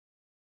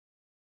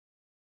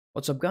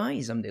What's up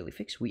guys, I'm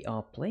Dailyfix. We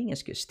are playing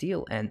as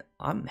Castile and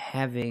I'm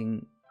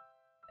having...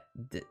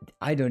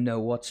 I don't know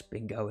what's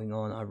been going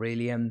on. I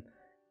really am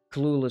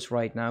clueless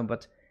right now,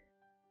 but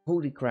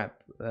holy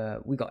crap.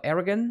 We got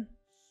Aragon,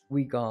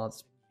 we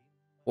got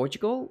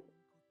Portugal,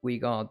 we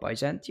got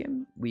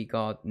Byzantium, we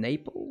got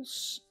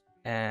Naples,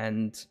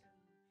 and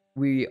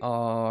we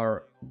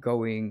are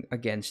going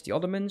against the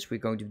Ottomans. We're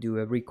going to do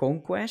a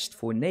reconquest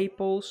for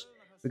Naples.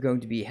 We're going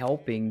to be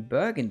helping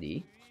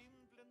Burgundy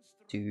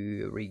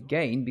to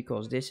regain,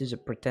 because this is a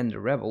pretender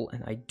rebel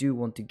and I do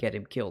want to get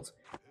him killed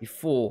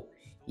before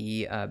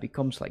he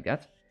becomes like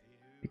that,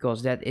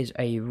 because that is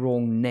a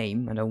wrong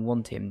name. I don't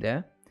want him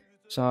there.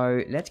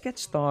 So let's get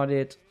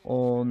started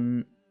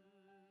on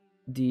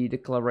the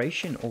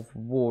declaration of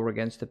war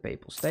against the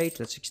Papal State.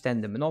 Let's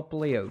extend the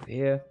monopoly over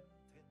here,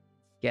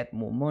 get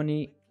more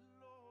money.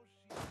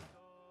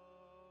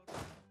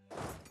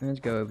 Let's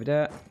go over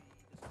there,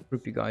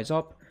 group you guys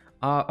up.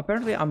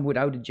 Apparently I'm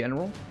without a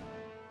general.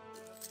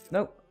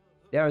 Nope,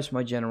 there is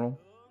my general.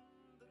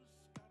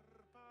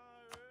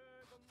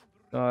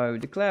 So,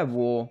 declare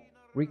war.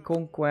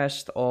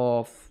 Reconquest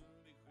of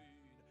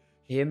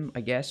him,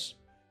 I guess.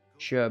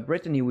 Sure,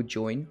 Brittany would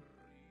join.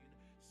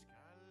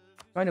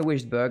 Kinda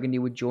wished Burgundy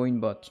would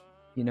join, but,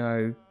 you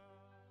know,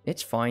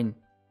 it's fine.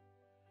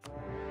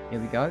 Here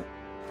we go.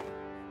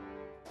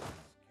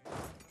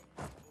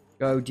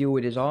 Go deal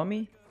with his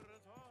army.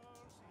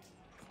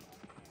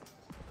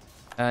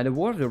 The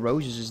War of the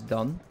Roses is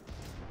done.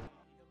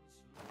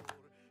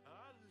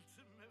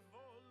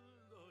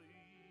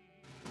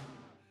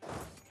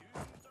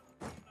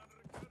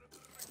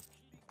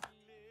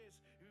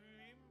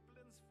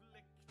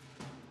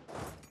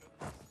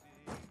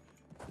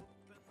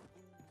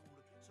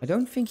 I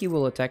don't think he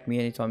will attack me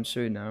anytime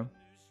soon now.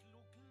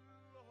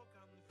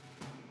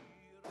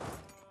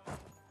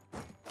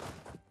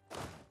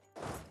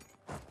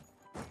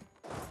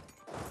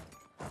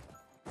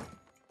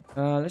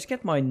 Let's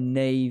get my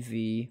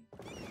navy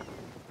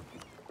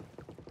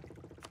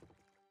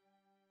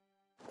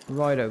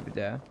right over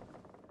there.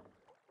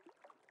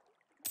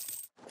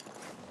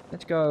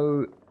 Let's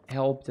go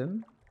help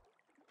them.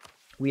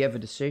 We have a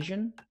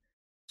decision.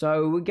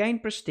 So we gain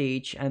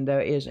prestige and there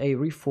is a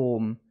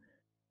reform.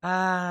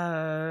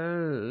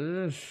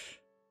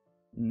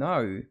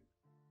 No.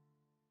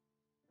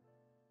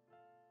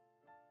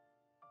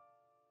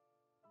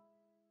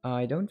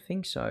 I don't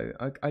think so.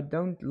 I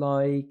don't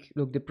like...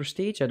 Look, the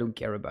prestige I don't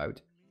care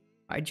about.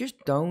 I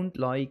just don't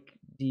like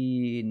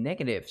the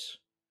negatives.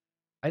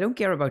 I don't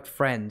care about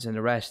friends and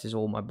the rest is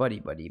all my buddy,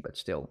 but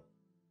still.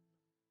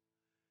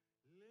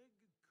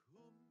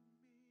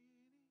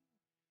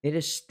 It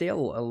is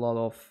still a lot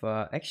of...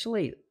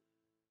 actually...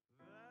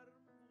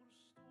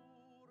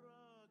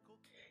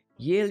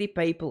 Yearly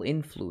papal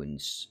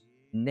influence,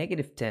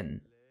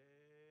 -10.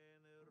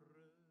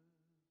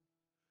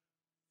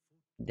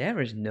 There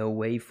is no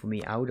way for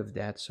me out of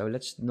that, so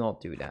let's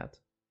not do that.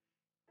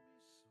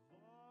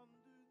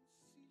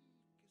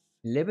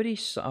 Liberty,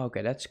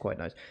 okay, that's quite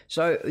nice.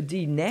 So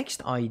the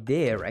next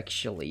idea,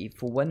 actually,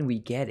 for when we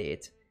get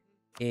it,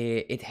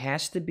 it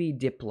has to be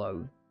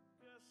Diplo.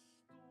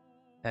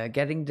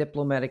 Getting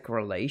diplomatic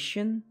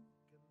relation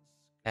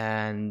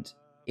and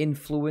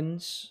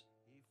influence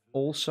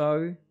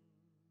also.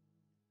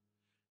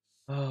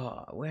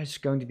 Oh, we're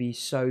just going to be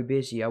so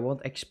busy. I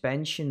want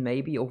expansion,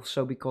 maybe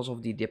also because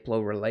of the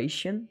Diplo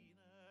relation.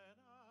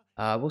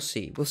 We'll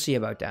see. We'll see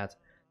about that.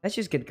 Let's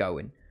just get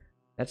going.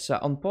 Let's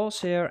unpause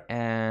here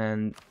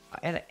and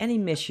any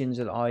missions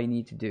that I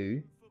need to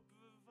do.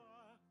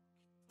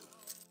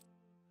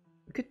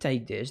 We could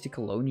take this. The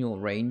colonial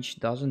range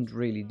doesn't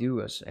really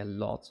do us a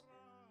lot.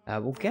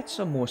 We'll get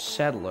some more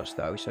settlers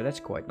though, so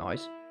that's quite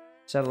nice.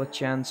 Settler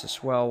chance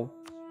as well.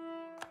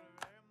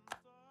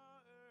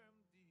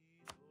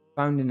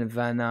 Found in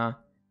Havana,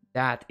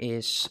 that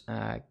is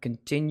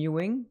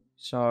continuing,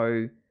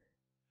 so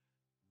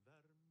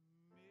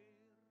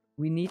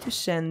we need to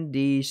send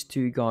these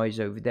two guys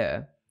over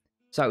there.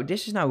 So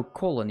this is now a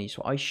colony,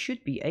 so I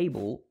should be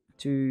able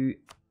to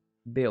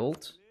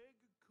build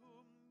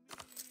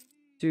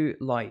two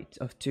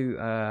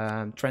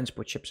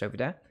transport ships over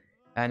there,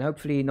 and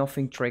hopefully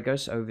nothing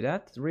triggers over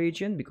that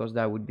region, because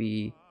that would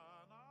be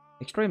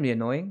extremely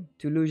annoying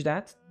to lose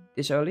that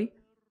this early.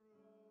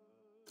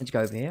 Let's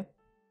go over here.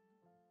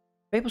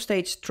 Papal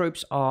State's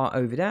troops are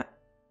over there.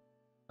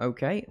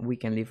 Okay, we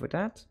can live with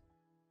that.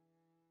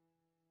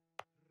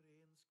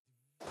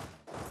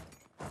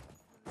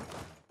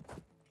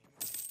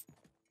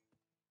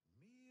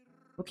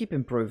 We'll keep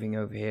improving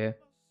over here.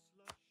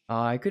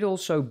 I could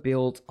also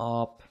build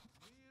up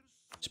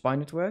spy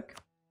network,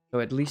 so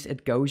at least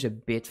it goes a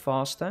bit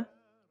faster.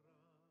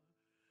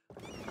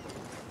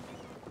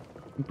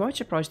 I'm quite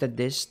surprised that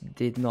this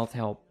did not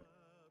help.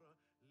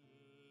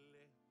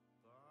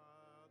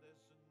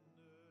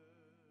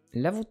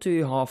 Level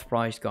 2 half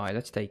price guy,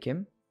 let's take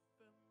him.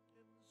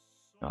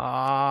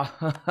 Ah,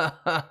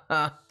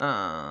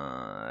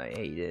 I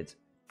hate it.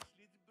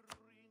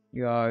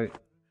 Go.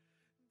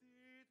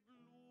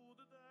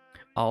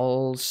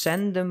 I'll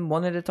send them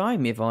one at a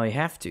time if I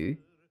have to.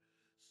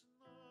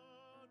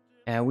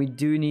 And we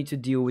do need to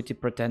deal with the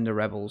pretender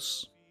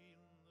rebels.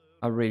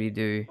 I really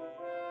do.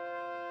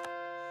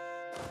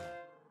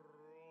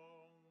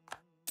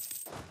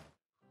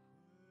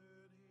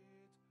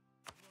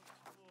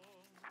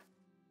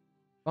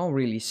 Can't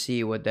really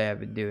see what they have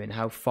been doing,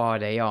 how far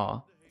they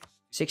are.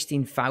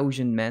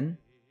 16,000 men.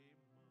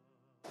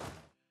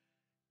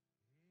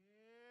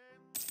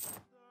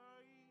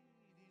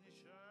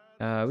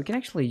 We can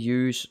actually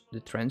use the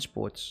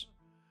transports.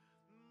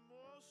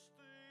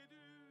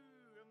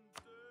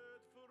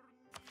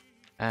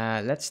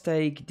 Let's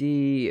take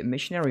the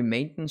missionary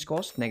maintenance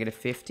cost,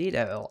 -50.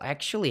 That will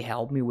actually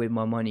help me with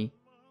my money.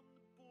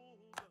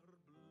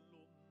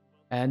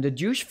 And the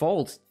Jewish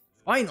Vault,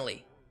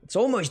 finally, it's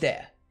almost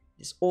there.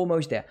 It's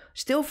almost there.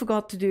 Still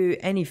forgot to do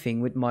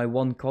anything with my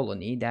one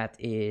colony. That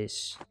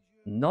is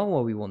not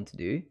what we want to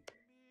do.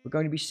 We're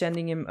going to be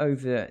sending him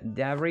over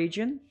that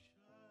region,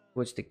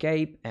 towards the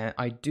Cape. And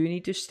I do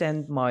need to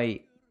send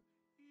my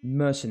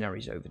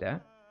mercenaries over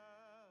there.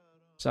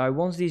 So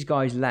once these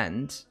guys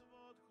land,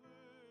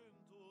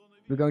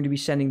 we're going to be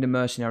sending the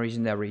mercenaries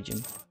in that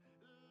region.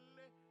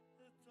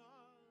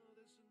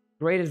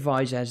 Great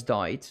Advisor has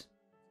died.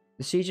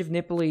 The Siege of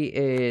Nipoli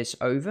is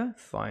over,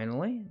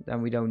 finally.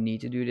 Then we don't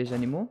need to do this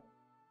anymore.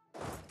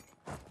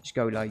 Just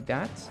go like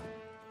that.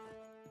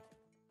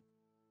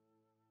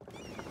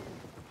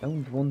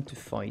 Don't want to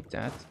fight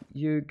that.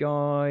 You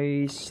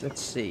guys,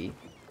 let's see.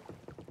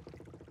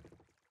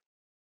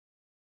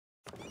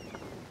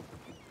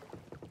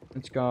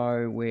 Let's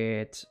go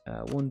with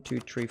 1, 2,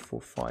 3,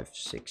 4, 5,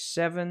 6,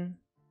 7.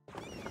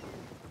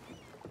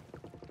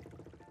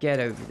 Get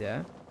over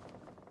there.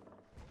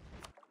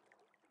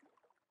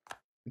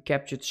 We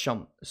captured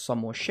some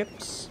more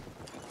ships.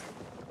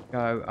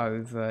 Go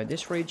over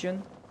this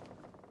region.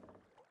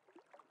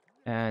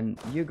 And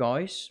you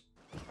guys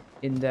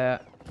in there.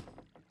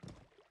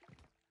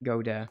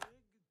 Go there.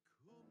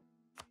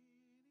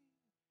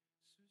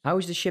 How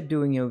is the ship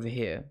doing over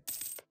here?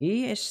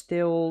 He is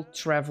still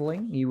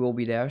traveling. He will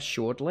be there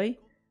shortly.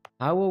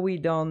 How are we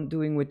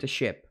doing with the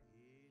ship?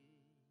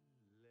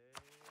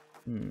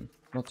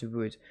 Not too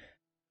good.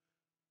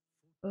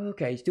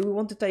 Okay, do we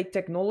want to take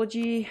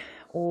technology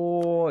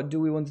or do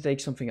we want to take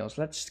something else?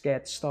 Let's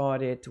get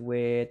started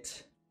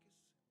with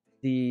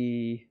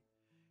the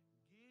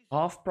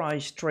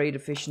half-price trade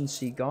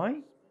efficiency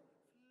guy.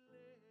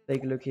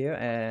 Take a look here,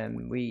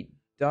 and we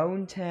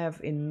don't have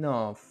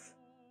enough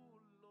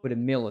for the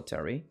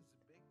military.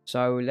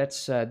 So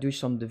let's do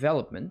some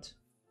development.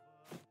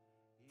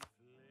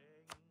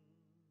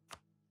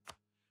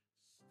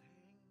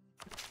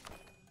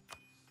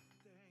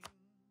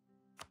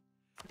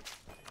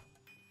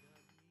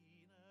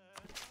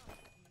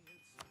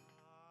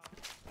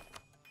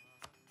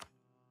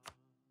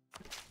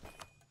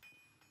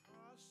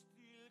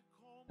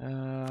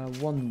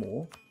 One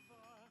more.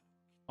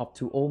 Up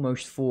to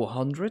almost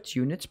 400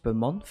 units per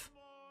month.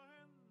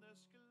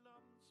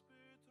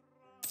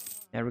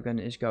 Aragon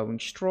is going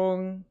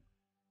strong.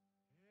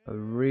 I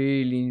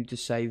really need to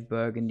save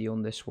Burgundy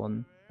on this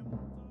one.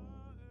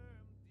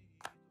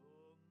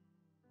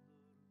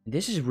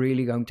 This is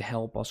really going to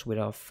help us with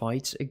our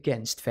fights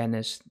against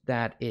Venice.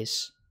 That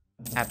is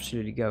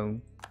absolutely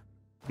going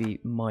to be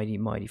mighty,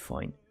 mighty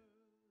fine.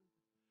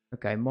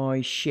 Okay,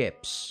 my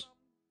ships.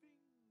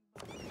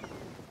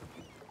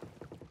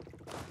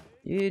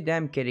 You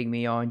damn kidding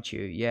me, aren't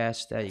you?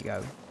 Yes, there you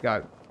go.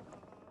 Go.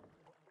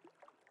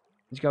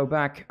 Let's go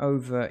back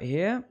over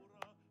here.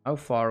 How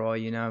far are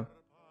you now?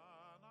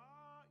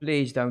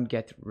 Please don't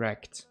get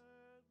wrecked.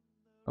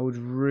 I would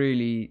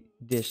really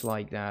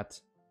dislike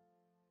that.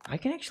 I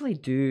can actually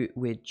do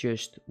with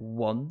just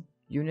 1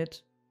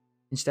 unit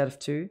instead of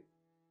 2.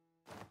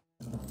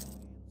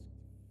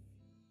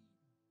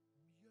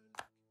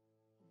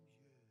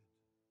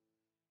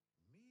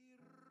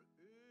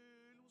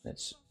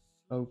 Let's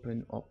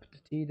open up the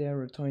T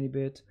there a tiny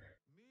bit.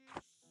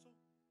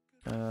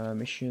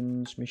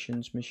 Missions.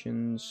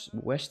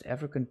 West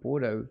African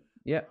Porto.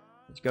 Yeah,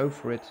 let's go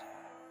for it.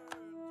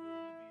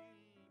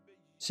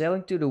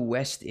 Sailing to the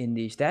West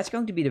Indies. That's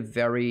going to be the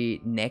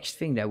very next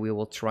thing that we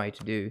will try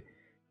to do.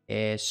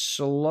 Is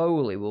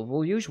slowly.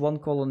 We'll use one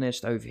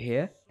colonist over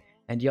here.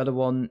 And the other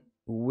one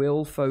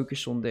will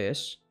focus on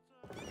this.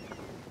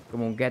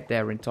 Come on, get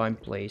there in time,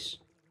 please.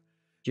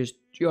 Just...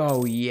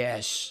 Oh,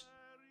 yes.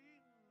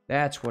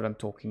 That's what I'm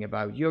talking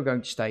about. You're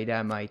going to stay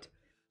there, mate.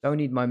 Don't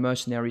need my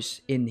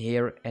mercenaries in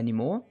here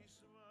anymore.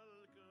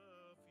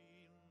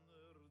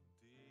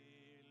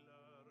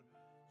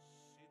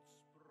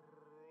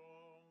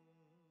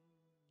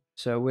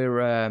 So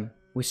we're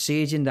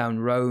sieging down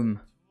Rome.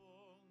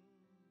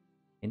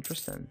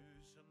 Interesting.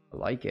 I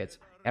like it.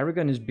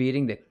 Aragon is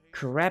beating the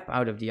crap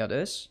out of the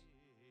others.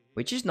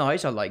 Which is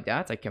nice. I like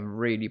that. I can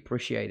really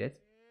appreciate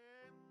it.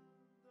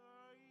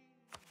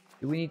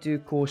 Do we need to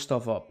core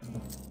stuff up?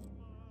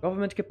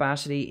 Government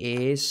capacity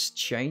is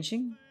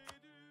changing.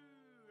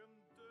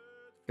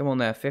 Come on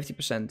there,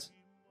 50%.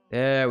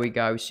 There we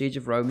go. Siege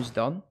of Rome is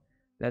done.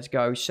 Let's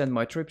go send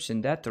my troops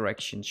in that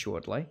direction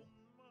shortly.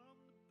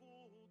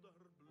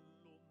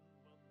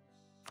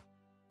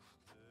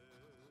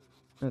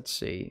 Let's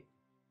see.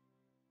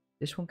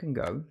 This one can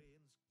go.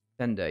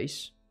 10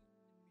 days.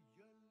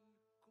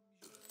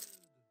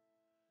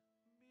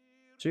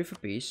 3 for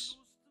peace.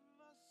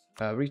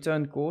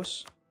 Return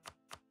course.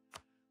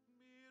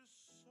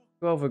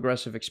 12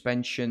 aggressive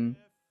expansion.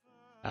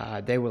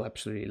 They will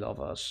absolutely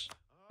love us.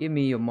 Give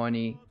me your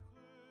money.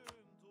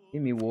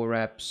 Give me war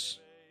reps.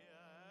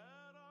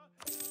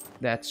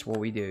 That's what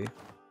we do.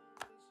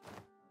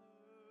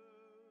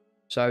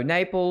 So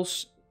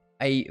Naples,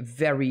 a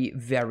very,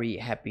 very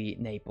happy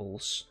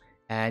Naples.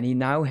 And he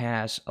now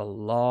has a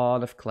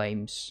lot of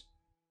claims.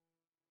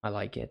 I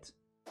like it.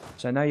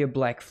 So now you're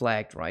black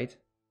flagged, right?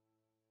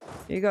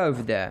 You go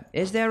over there.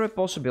 Is there a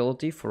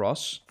possibility for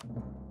us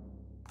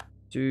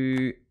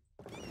to...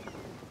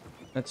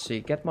 Let's see,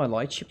 get my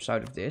lightships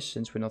out of this,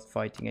 since we're not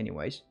fighting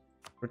anyways.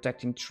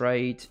 Protecting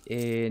trade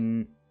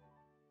in...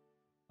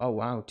 Oh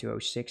wow,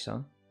 206, huh?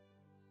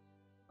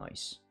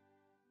 Nice.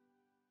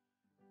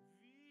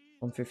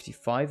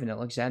 155 in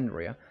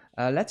Alexandria.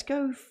 Let's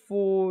go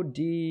for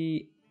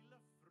the...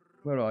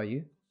 Where are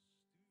you?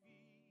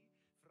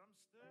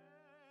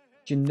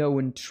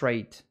 Genoan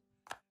trade.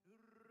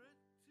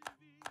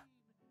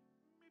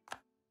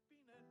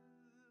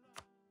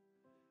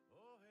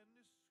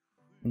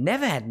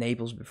 Never had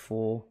Naples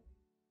before.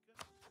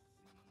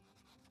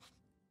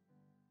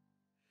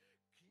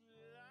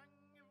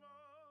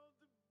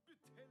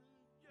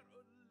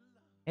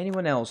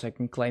 Anyone else I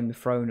can claim the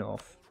throne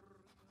of?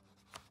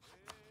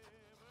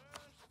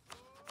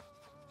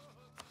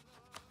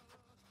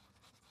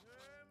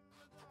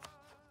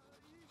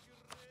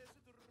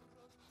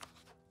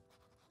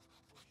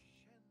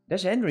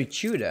 There's Henry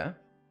Tudor.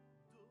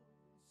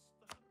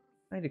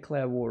 I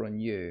declare war on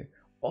you.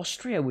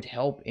 Austria would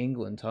help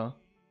England, huh?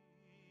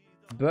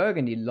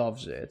 Burgundy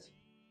loves it.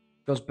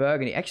 Because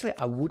Burgundy... Actually,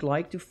 I would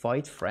like to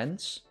fight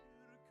France.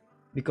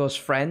 Because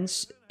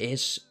France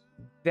is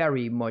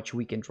very much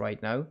weakened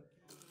right now.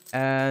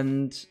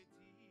 And...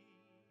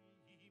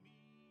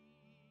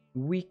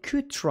 we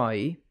could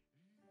try...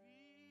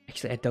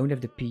 Actually, I don't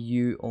have the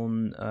PU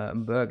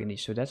on Burgundy,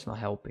 so that's not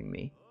helping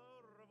me.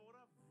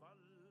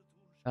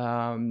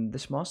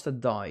 This master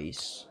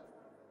dies.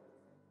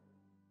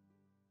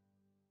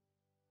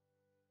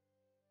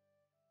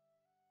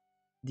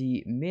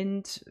 The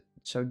mint,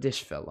 so this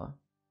fella.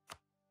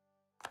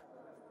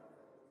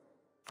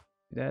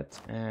 That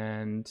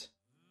and...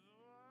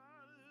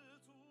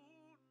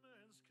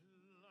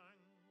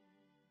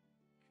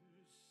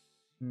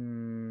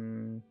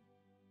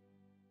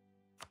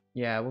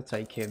 yeah, we'll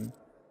take him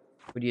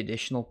for the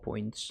additional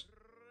points.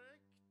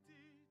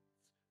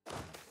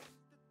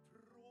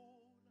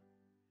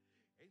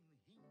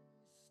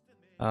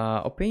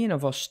 Opinion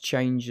of us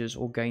changes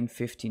or gain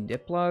 15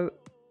 Diplo.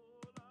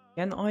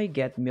 Can I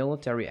get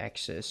military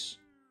access?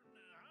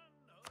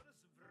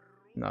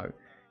 No.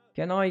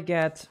 Can I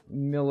get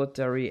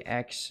military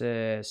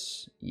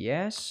access?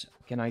 Yes.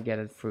 Can I get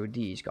it through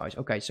these guys?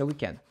 Okay, so we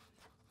can.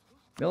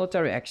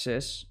 Military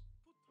access.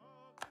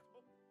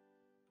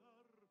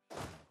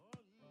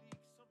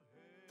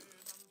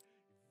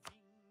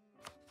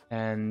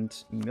 And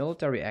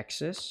military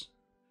access.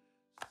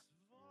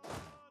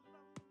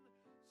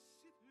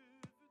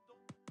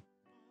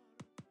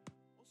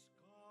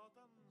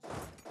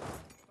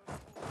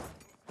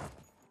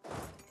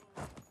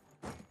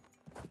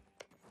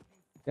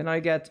 Can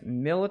I get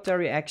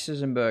military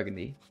access in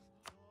Burgundy?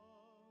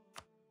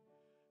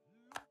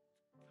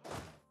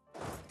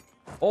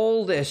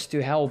 All this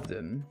to help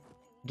them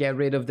get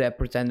rid of their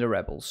pretender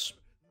rebels.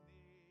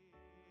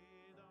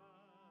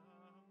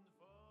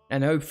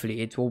 And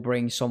hopefully it will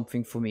bring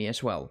something for me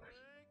as well.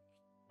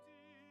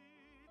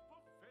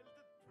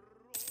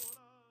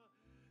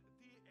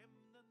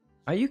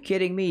 Are you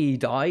kidding me? He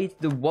died?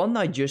 The one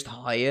I just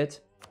hired?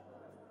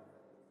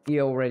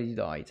 He already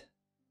died.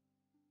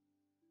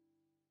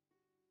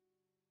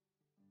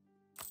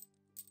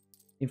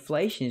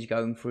 Inflation is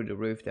going through the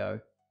roof though.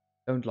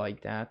 Don't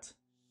like that.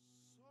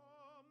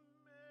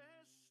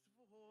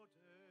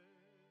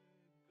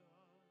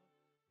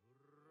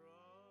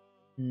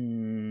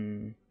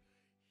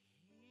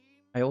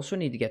 I also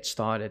need to get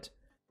started.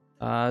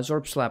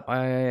 Zorb Slap,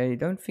 I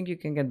don't think you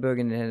can get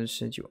Burgundy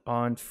since you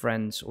aren't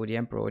friends or the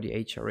Emperor or the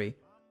HRE.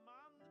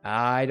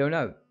 I don't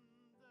know.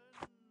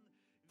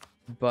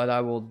 But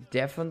I will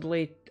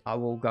definitely, I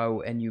will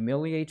go and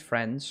humiliate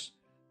France.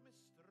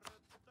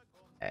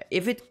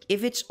 If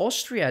it's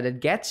Austria that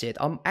gets it,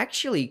 I'm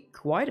actually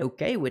quite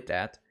okay with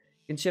that.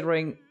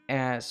 Considering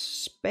as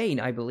Spain,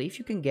 I believe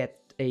you can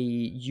get a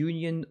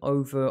union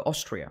over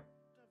Austria.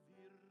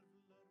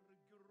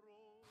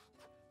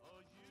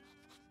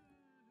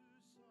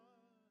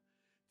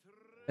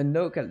 And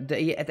no,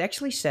 it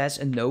actually says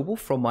a noble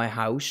from my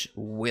house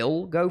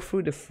will go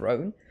through the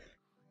throne.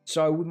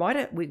 So we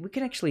might we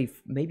can actually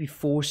maybe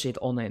force it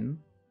on him.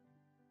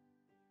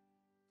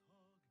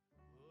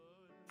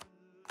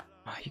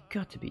 Oh, you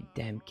got to be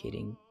damn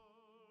kidding.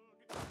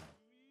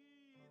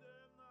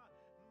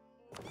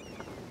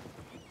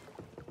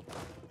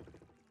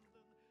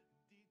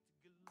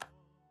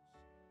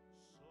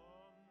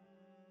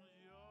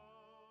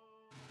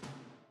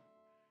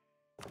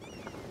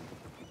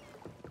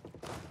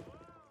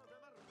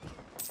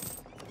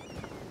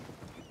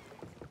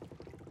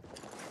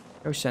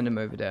 Go send him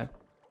over there.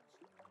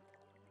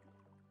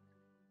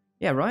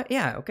 Yeah, right?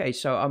 Yeah, okay,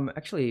 so I'm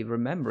actually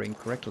remembering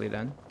correctly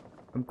then.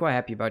 I'm quite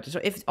happy about it. So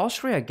if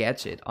Austria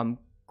gets it, I'm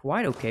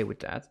quite okay with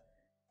that.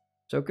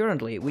 So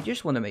currently, we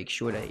just want to make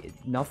sure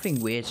that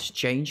nothing weird is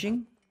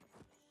changing.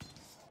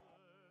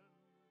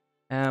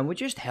 And we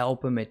just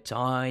help him a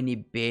tiny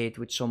bit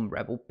with some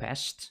rebel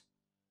pest.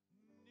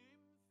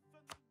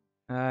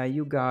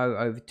 You go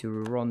over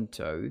to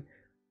Toronto.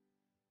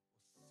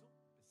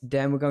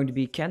 Then we're going to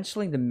be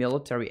cancelling the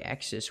military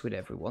access with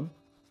everyone.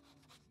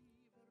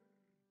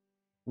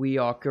 We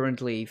are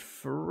currently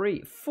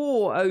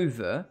 4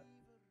 over.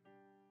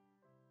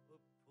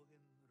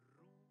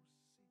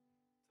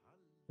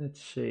 Let's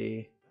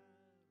see.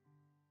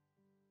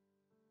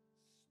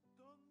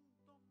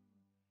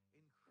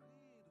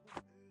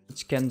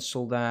 Let's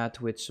cancel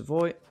that with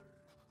Savoy.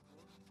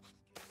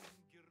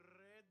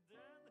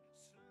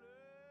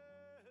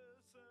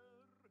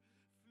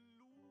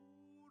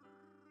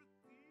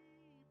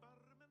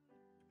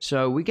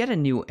 So we get a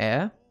new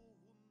heir.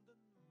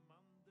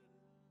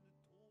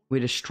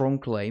 With a strong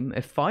claim.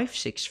 A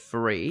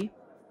 563.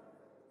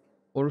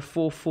 Or a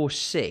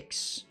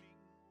 446.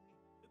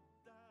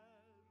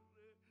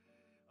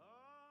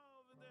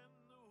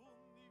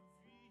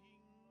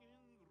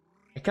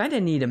 I kind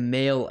of need a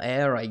male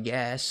heir, I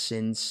guess,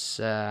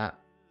 since...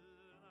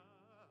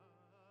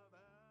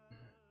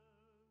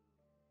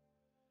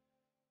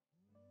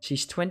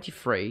 she's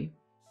 23.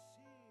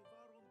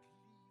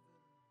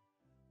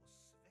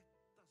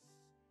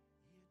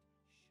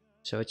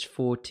 So it's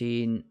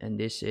 14, and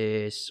this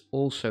is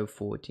also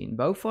 14.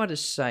 Both are the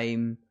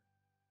same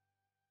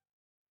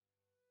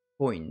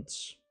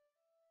points.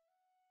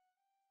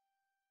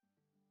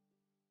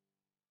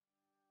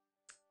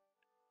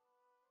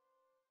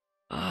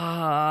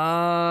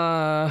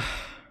 I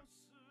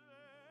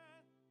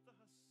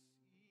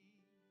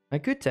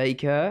could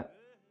take her.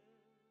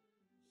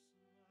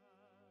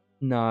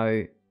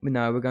 No,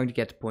 we're going to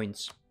get the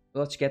points.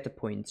 Let's get the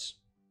points.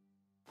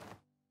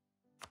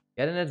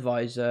 Get an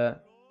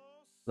advisor.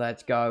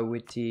 Let's go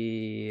with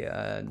the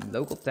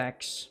local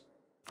tax.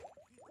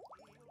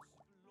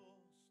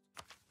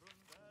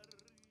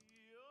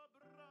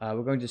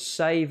 We're going to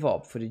save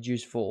up for the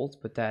juice vault,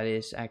 but that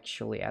is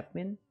actually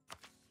admin.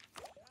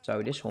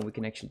 So this one we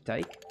can actually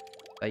take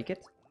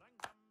it.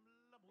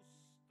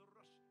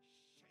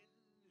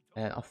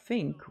 And I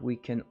think we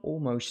can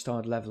almost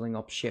start leveling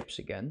up ships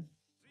again.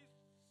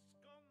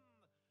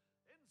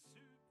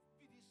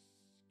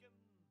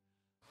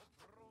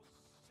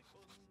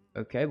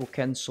 Okay, we'll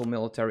cancel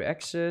military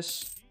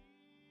access.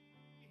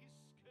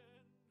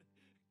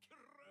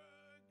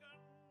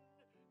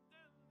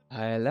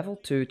 Level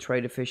 2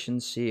 trade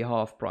efficiency,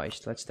 half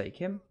priced. Let's take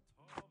him.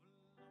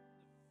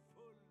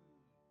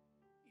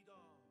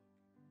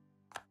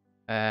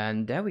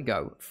 And there we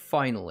go.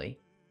 Finally,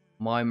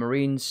 my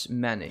marines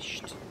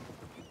managed.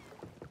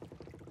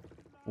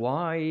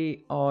 Why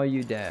are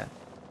you there?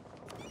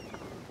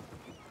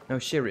 No,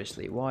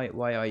 seriously, why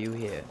are you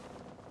here?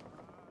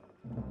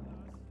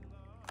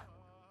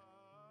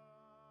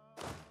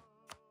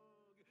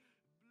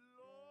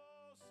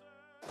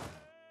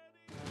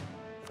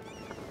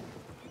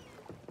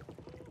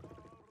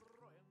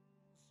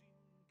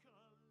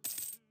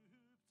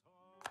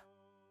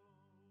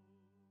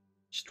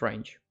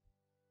 Strange.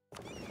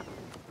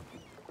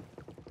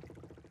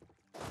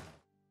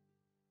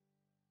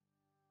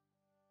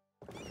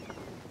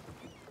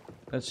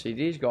 Let's see,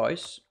 these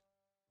guys.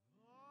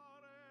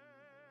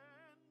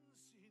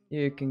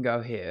 You can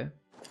go here.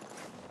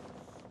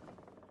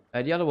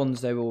 The other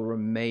ones, they will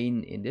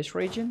remain in this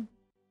region.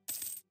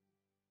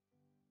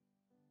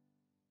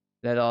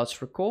 Let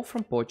us recall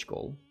from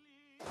Portugal.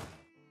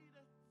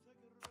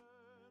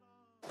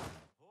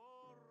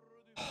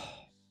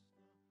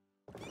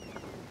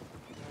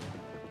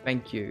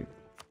 Thank you.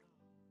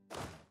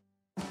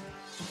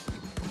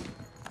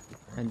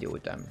 And deal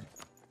with them.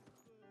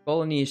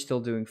 Colony is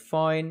still doing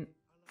fine.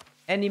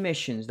 Any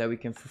missions that we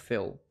can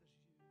fulfill?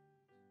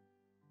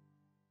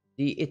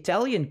 The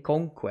Italian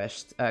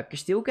conquest.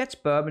 Castile gets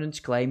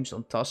permanent claims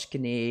on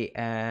Tuscany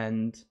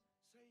and...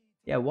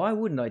 yeah, why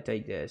wouldn't I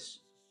take this?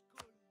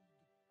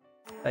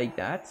 Take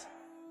that.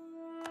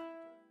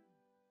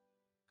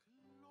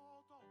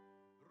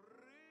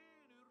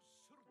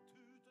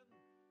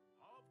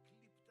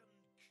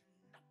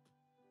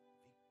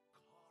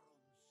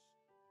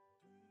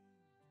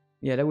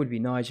 Yeah, that would be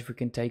nice if we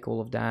can take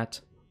all of that.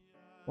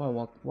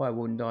 Why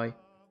wouldn't I?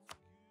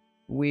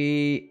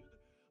 We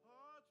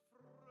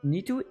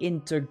need to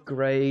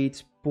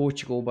integrate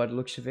Portugal by the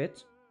looks of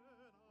it.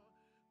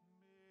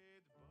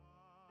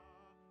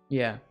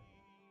 Yeah.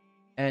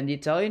 And the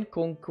Italian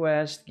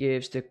conquest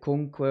gives the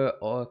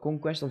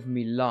conquest of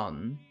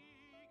Milan.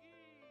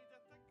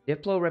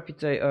 Diplo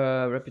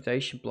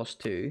reputation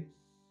 +2.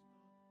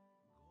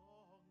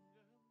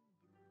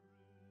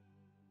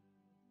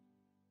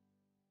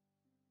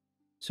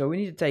 So we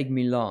need to take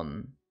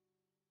Milan.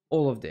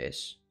 All of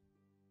this.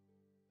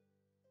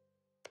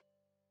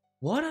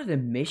 What are the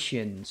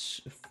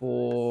missions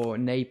for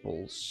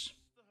Naples?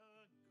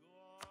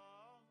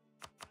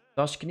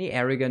 Tuscany,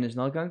 Aragon is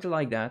not going to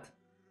like that.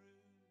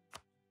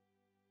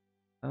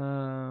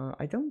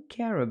 I don't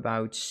care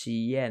about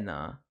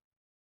Siena.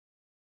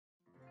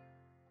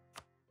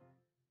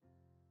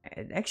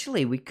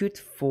 Actually, we could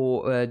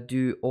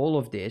do all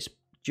of this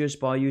just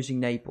by using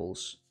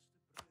Naples.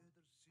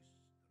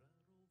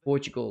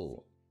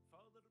 Portugal.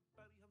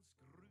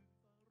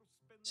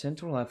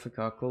 Central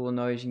Africa,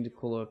 colonizing the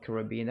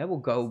Caribbean. That will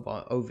go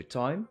by over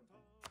time.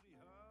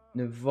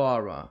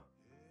 Navarra.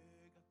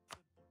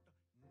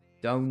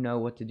 Don't know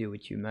what to do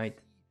with you, mate.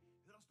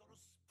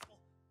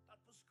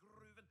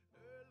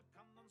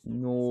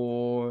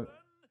 Nor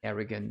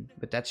Aragon.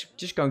 But that's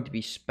just going to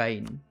be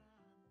Spain.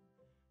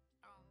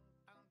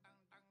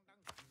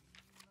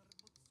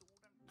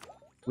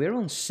 We're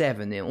on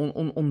 7.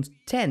 On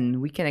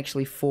 10, we can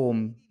actually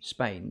form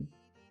Spain.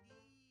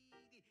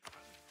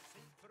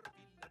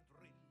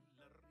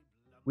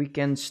 We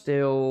can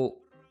still...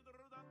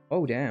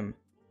 Oh, damn.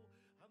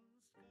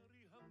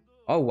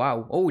 Oh,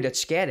 wow. Oh, that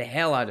scared the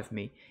hell out of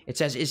me. It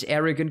says, is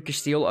Aragon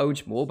Castile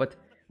owns more? But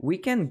we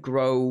can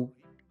grow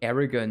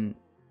Aragon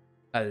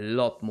a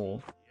lot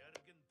more.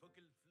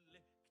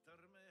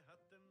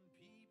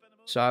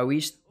 So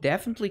he's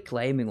definitely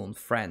claiming on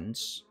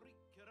France.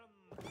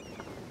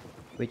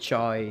 Which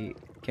I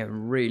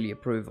can really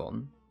approve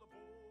on.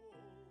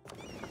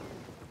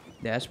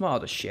 There's my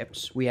other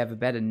ships. We have a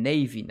better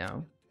navy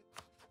now.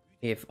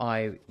 If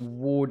I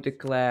war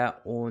declare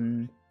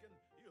on...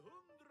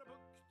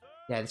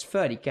 Yeah, it's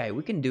 30k.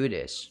 We can do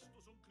this.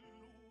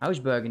 How's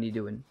Burgundy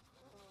doing?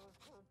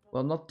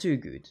 Well, not too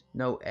good.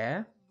 No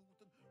air.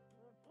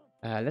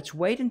 Let's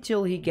wait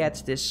until he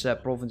gets this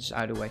province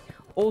out of the way.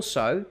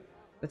 Also,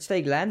 let's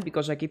take land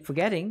because I keep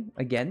forgetting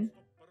again.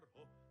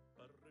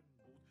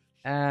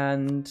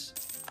 And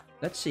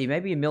let's see,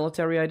 maybe a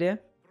military idea?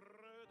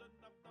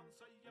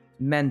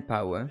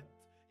 Manpower.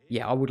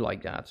 Yeah, I would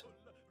like that.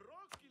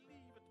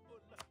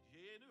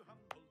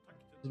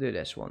 Let's do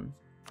this one.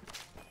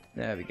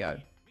 There we go.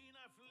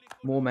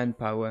 More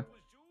manpower.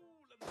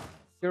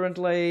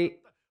 Currently...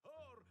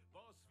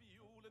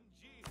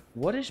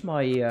 What is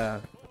my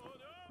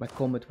my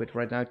combat with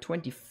right now?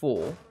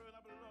 24.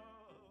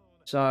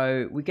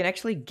 So we can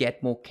actually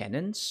get more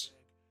cannons.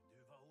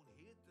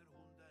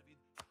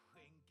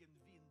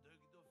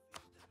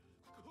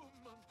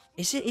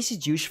 Is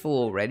it useful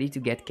already to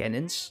get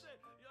cannons?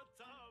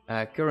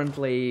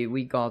 Currently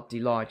we got the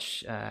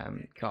large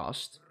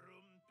cast.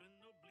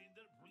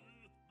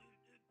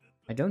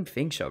 I don't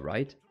think so,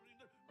 right?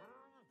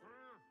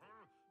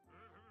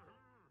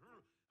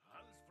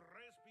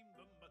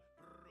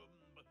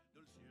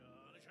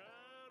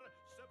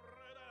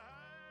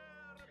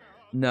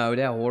 No,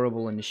 they're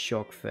horrible in the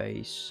shock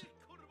phase.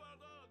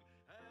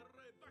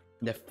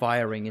 The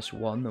firing is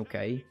 1,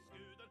 okay.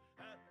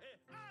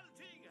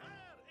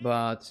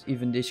 But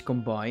even this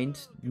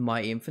combined,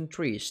 my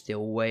infantry is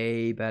still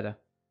way better.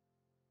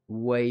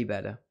 Way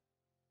better.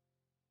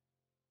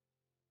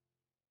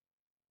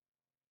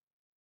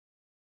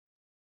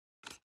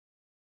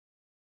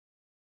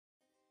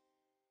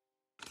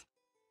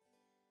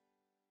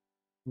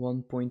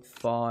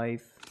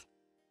 $1.5.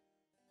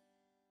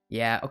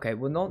 Yeah, okay,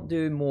 we'll not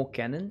do more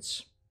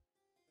cannons.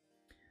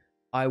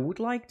 I would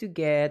like to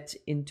get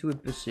into a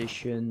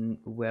position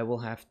where we'll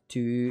have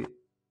 2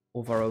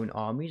 of our own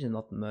armies and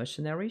not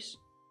mercenaries.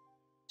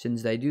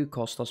 Since they do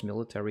cost us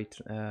military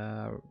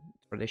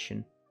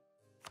tradition.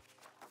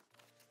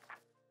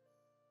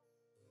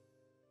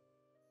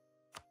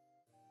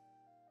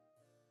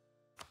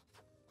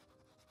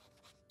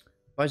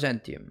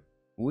 Byzantium,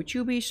 would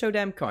you be so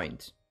damn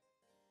kind?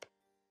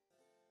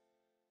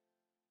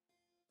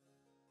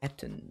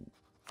 Eton.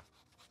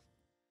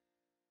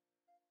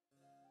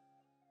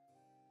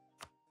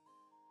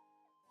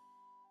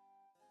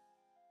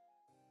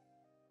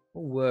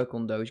 We'll work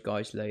on those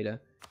guys later.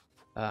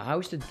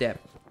 How's the debt?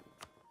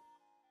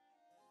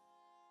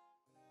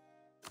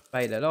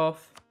 Pay that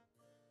off.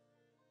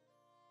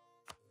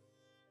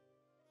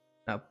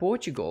 Now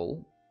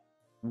Portugal,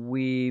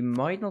 we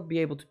might not be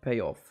able to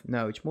pay off.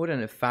 No, it's more than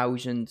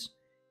 1,000,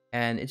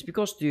 and it's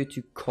because due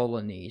to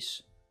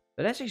colonies.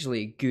 But that's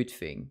actually a good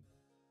thing.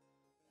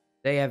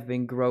 They have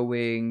been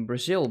growing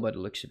Brazil by the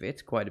looks of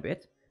it, quite a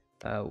bit.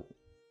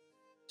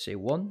 Say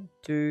 1,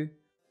 2,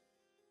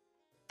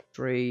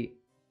 3,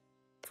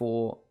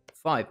 4,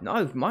 5.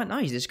 No,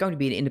 nice. This is going to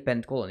be an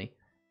independent colony.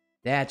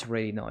 That's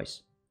really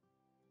nice.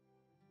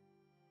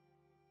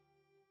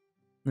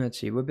 Let's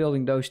see. We're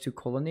building those 2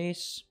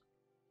 colonies.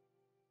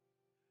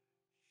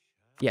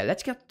 Yeah,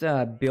 let's get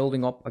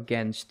building up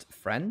against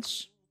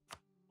France.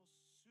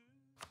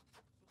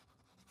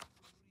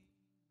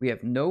 We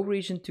have no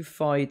reason to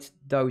fight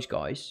those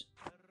guys.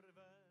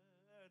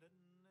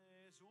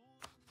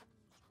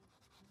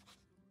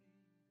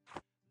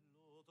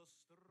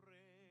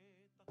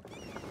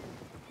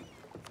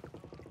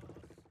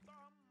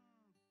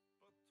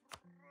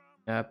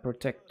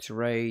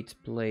 Protectorate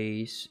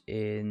place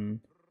in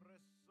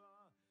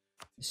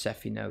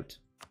Seffi note.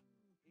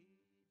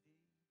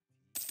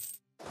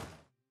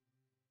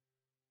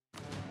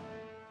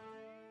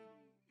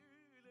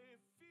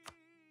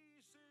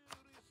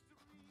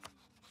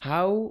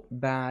 How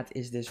bad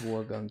is this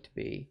war going to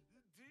be?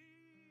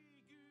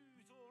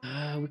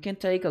 We can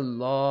take a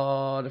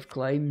lot of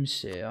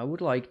claims here. I would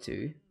like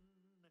to.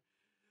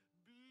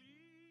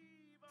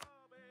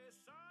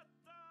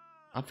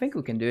 I think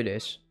we can do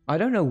this. I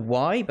don't know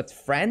why, but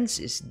France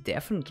is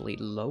definitely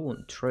low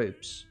on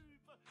troops.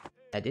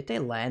 Did they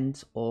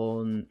land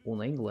on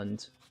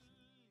England?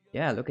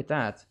 Yeah, look at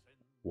that.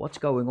 What's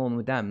going on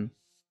with them?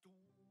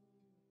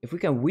 If we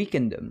can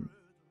weaken them,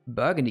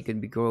 Burgundy can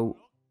grow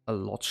a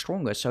lot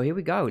stronger. So here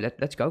we go.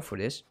 Let's go for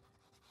this.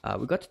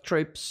 We got the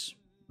troops.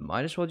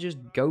 Might as well just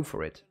go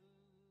for it.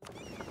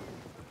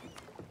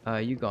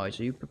 You guys,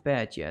 are you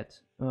prepared yet?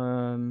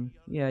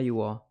 Yeah,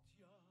 you are.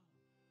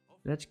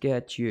 Let's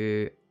get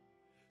you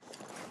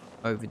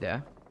over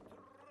there.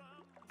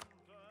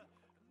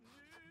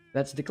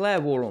 Let's declare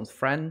war on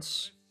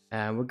France.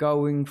 And we're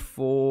going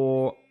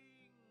for...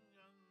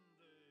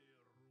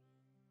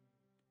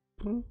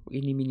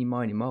 Eeny, meeny,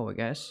 miny, mo, I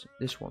guess.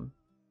 This one.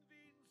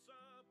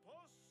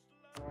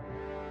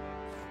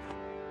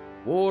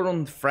 War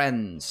on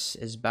France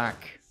is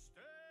back.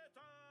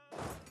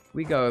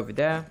 We go over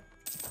there.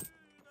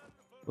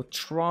 We'll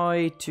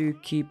try to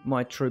keep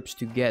my troops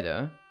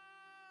together.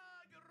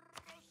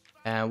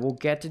 And we'll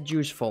get the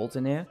Juice Vault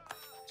in here.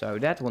 So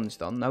that one's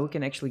done. Now we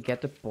can actually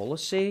get the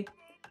policy.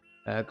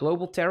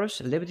 Global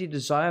tariffs. Liberty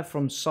desire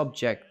from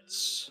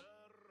subjects.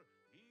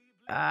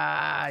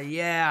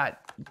 Yeah.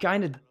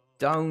 Kind of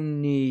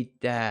don't need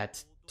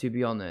that, to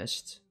be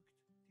honest.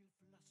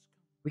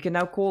 We can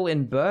now call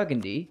in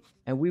Burgundy.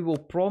 And we will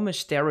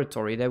promise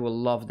territory. They will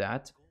love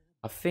that.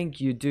 I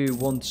think you do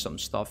want some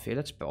stuff here.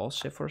 Let's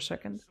pause here for a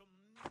second.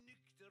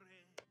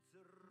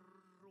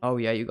 Oh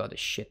yeah, you got a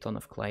shit ton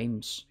of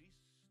claims.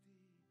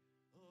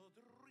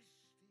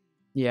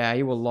 Yeah,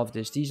 you will love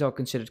this. These are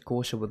considered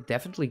core, so we'll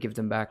definitely give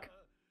them back.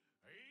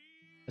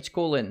 Let's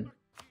call in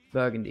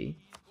Burgundy.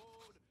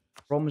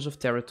 Promise of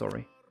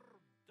territory.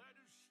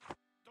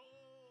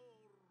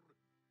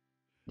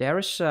 There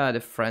is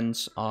the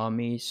French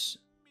armies.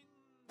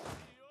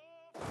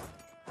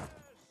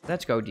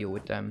 Let's go deal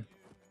with them.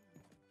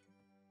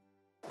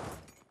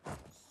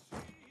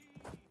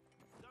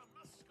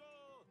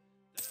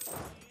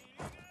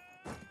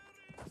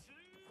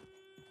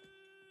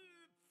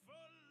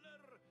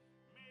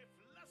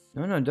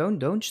 No,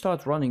 don't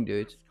start running,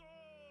 dude.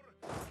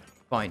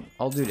 Fine,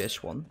 I'll do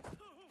this one.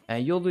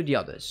 And you'll do the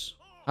others.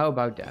 How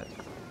about that?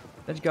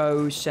 Let's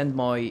go send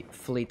my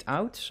fleet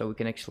out so we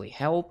can actually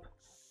help.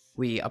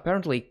 We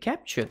apparently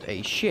captured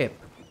a ship.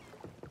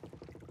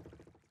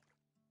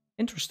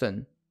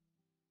 Interesting.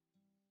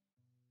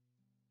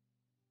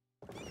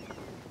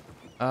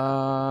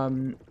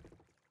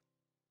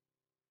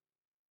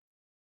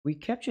 We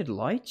captured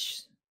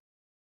lights.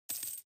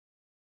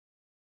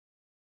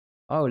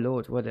 Oh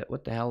lord,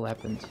 what the hell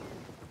happened?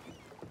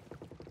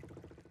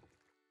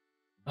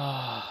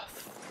 Ah,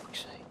 for fuck's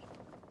sake.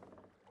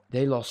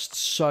 They lost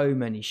so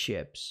many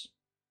ships.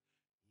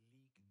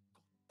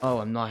 Oh,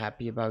 I'm not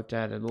happy about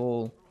that at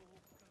all.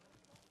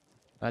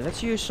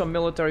 Let's use some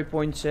military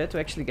points here to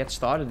actually get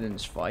started in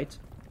this fight.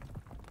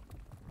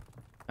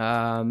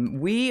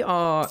 We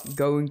are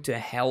going to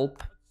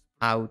help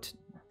out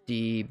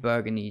the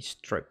Burgundy's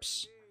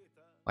troops.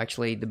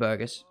 Actually, the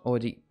burghers. Or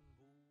the...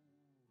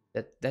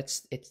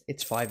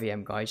 It's 5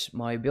 AM, guys.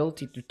 My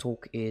ability to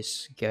talk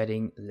is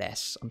getting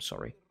less. I'm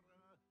sorry.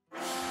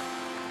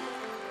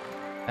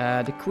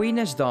 The queen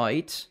has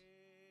died.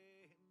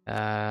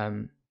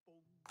 I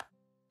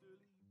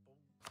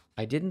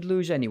didn't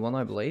lose anyone,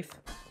 I believe.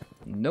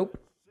 Nope.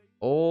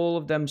 All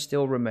of them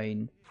still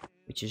remain,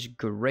 which is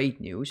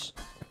great news.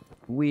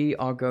 We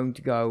are going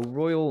to go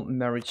royal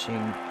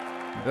marrying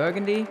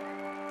Burgundy.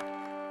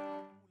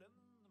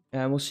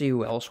 And we'll see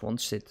who else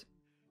wants it.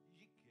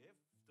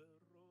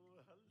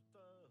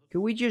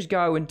 Could we just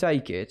go and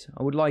take it?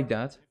 I would like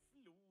that.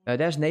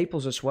 There's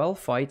Naples as well,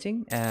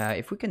 fighting.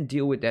 If we can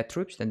deal with their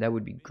troops, then that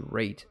would be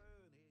great.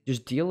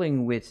 Just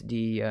dealing with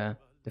the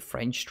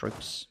French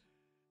troops.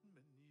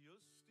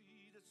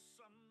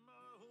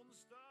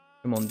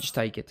 Come on, just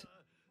take it.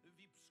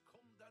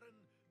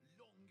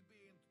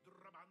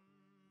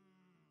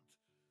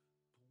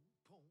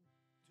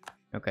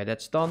 Okay,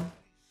 that's done.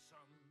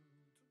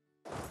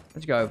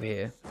 Let's go over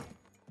here.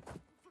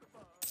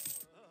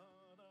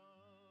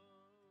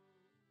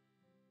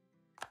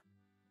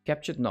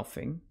 Captured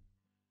nothing.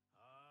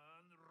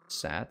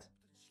 Sad.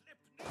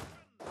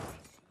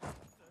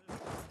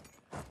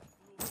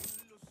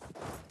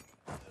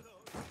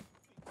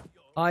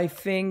 I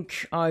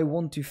think I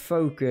want to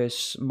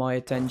focus my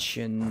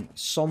attention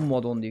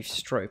somewhat on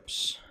these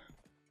troops.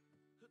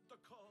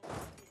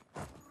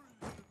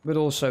 But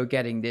also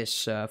getting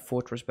this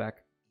fortress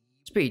back.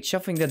 Speed,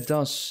 something that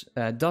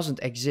doesn't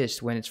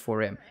exist when it's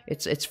 4 AM.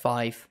 It's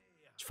 5.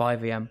 It's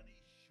 5 AM.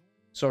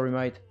 Sorry,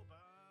 mate.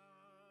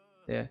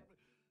 Yeah.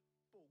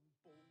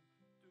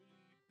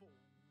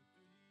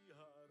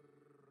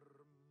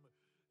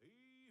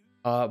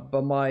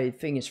 But my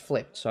thing is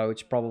flipped, so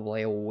it's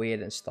probably all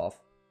weird and stuff.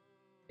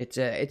 It's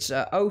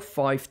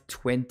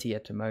 0520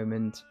 at the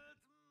moment.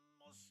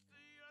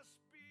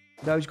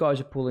 Those guys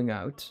are pulling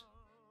out.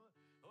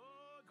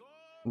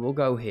 We'll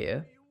go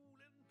here.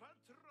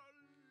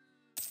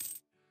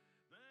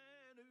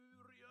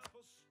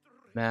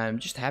 Man, I'm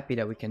just happy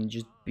that we can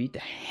just beat the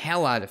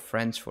hell out of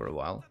France for a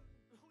while.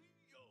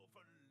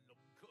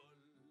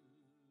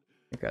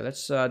 Okay,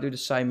 let's do the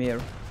same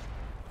here.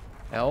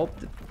 Help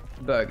the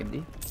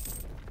Burgundy.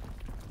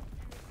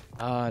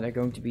 Ah, they're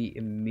going to be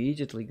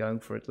immediately going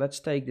for it. Let's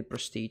take the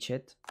prestige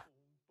hit.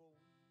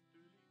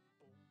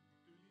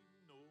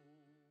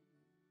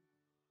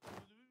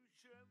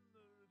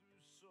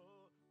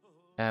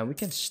 And we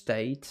can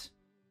state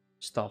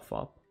stuff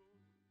up.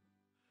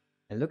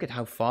 And look at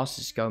how fast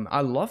it's going.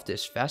 I love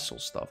this vessel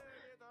stuff.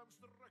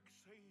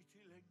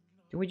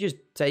 Can we just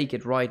take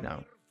it right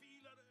now?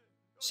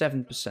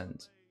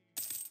 7%.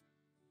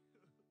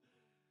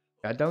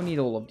 I don't need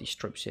all of these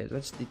troops here.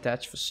 Let's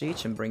detach for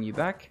siege and bring you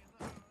back.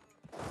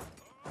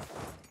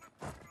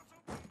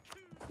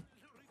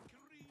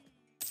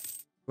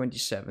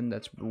 $27,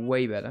 that's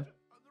way better.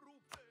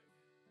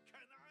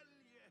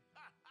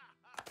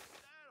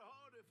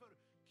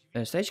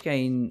 Stage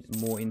gain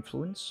more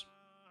influence.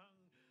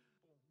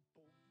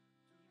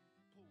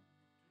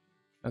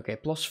 Okay,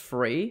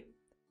 +3.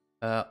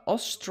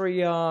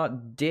 Austria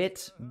did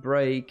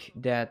break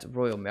that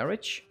royal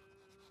marriage,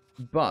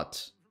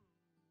 but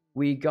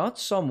we got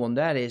someone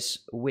that is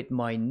with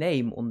my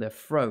name on their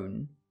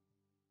throne.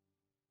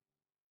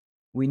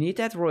 We need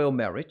that royal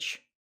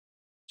marriage,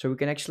 so we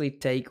can actually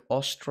take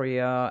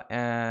Austria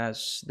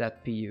as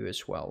that PU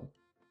as well.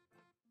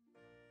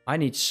 I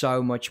need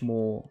so much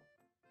more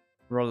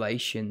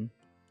relation.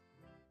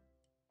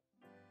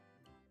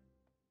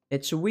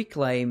 It's a weak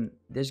claim.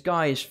 This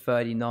guy is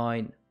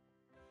 39.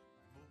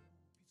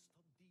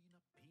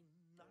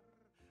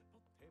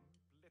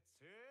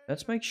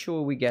 Let's make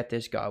sure we get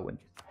this going.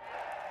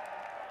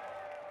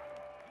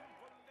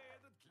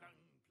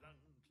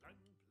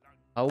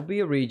 I will be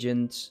a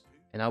regent,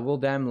 and I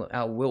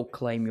will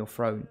claim your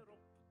throne.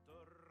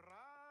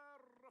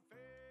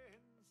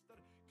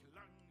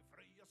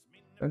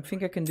 Don't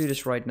think I can do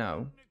this right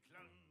now.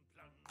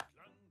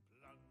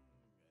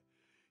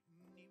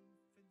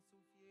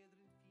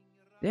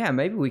 Yeah,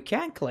 maybe we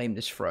can claim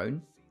this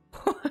throne.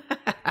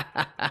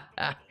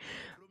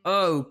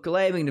 Oh,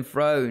 claiming the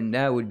throne.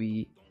 That would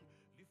be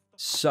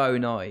so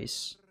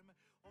nice.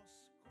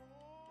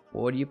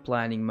 What are you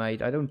planning,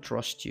 mate? I don't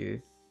trust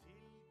you.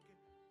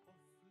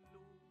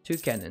 2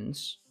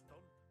 cannons.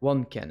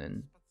 1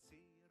 cannon.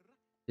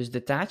 This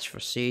detached for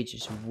siege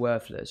is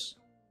worthless.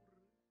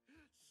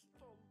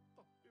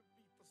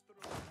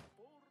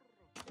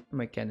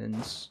 My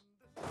cannons.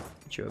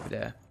 Put you over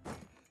there.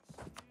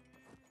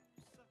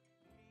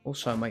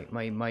 Also,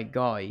 my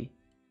guy.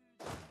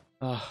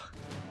 Ugh.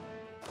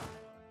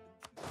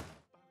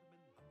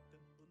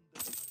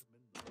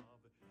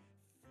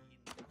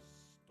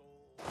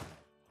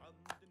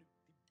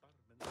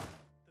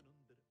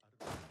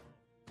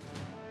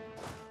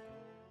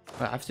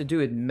 I have to do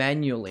it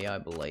manually, I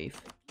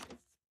believe.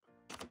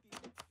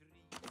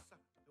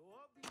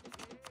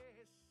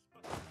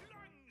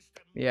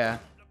 Yeah.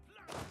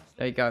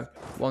 There you go.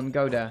 1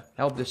 go there.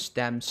 Help this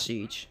damn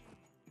siege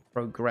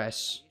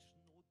progress.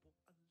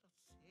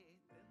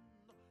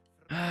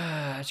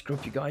 Let's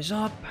group you guys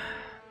up.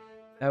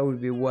 That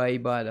would be way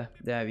better.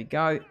 There we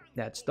go.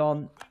 That's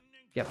done.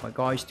 Get my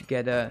guys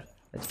together.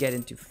 Let's get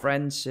into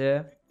France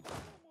here.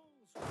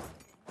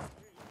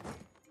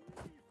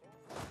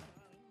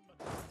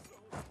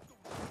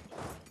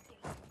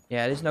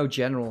 Yeah, there's no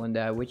general in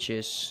there, which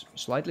is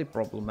slightly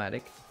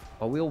problematic.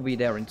 But we'll be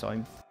there in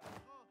time.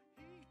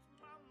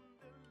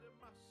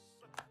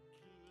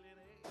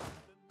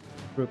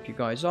 Group you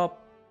guys up.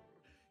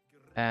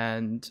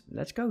 And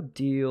let's go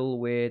deal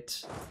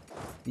with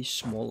these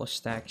smaller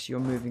stacks. You're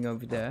moving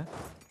over there.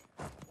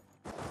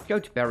 Go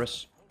to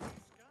Paris.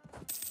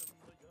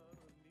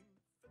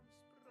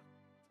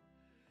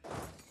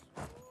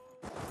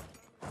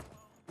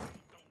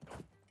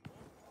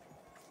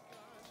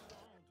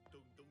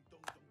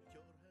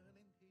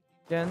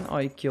 Then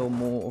I kill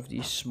more of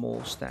these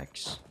small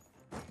stacks.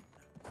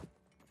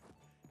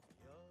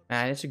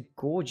 And it's a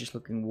gorgeous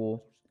looking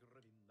war.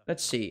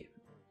 Let's see.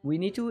 We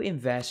need to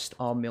invest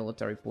our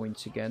military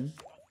points again.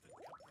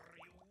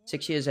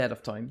 6 years ahead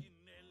of time.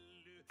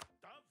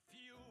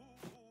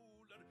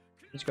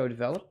 Let's go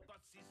develop.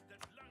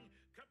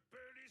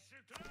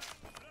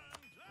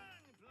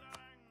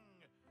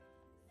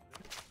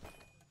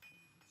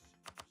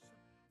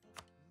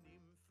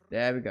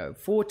 There we go,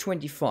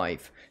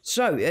 425.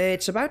 So,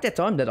 it's about that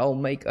time that I'll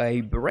make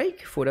a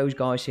break for those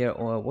guys here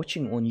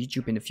watching on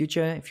YouTube in the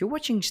future. If you're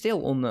watching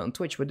still on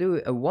Twitch, we'll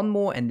do one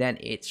more and then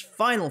it's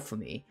final for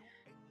me.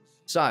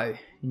 So,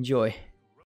 enjoy.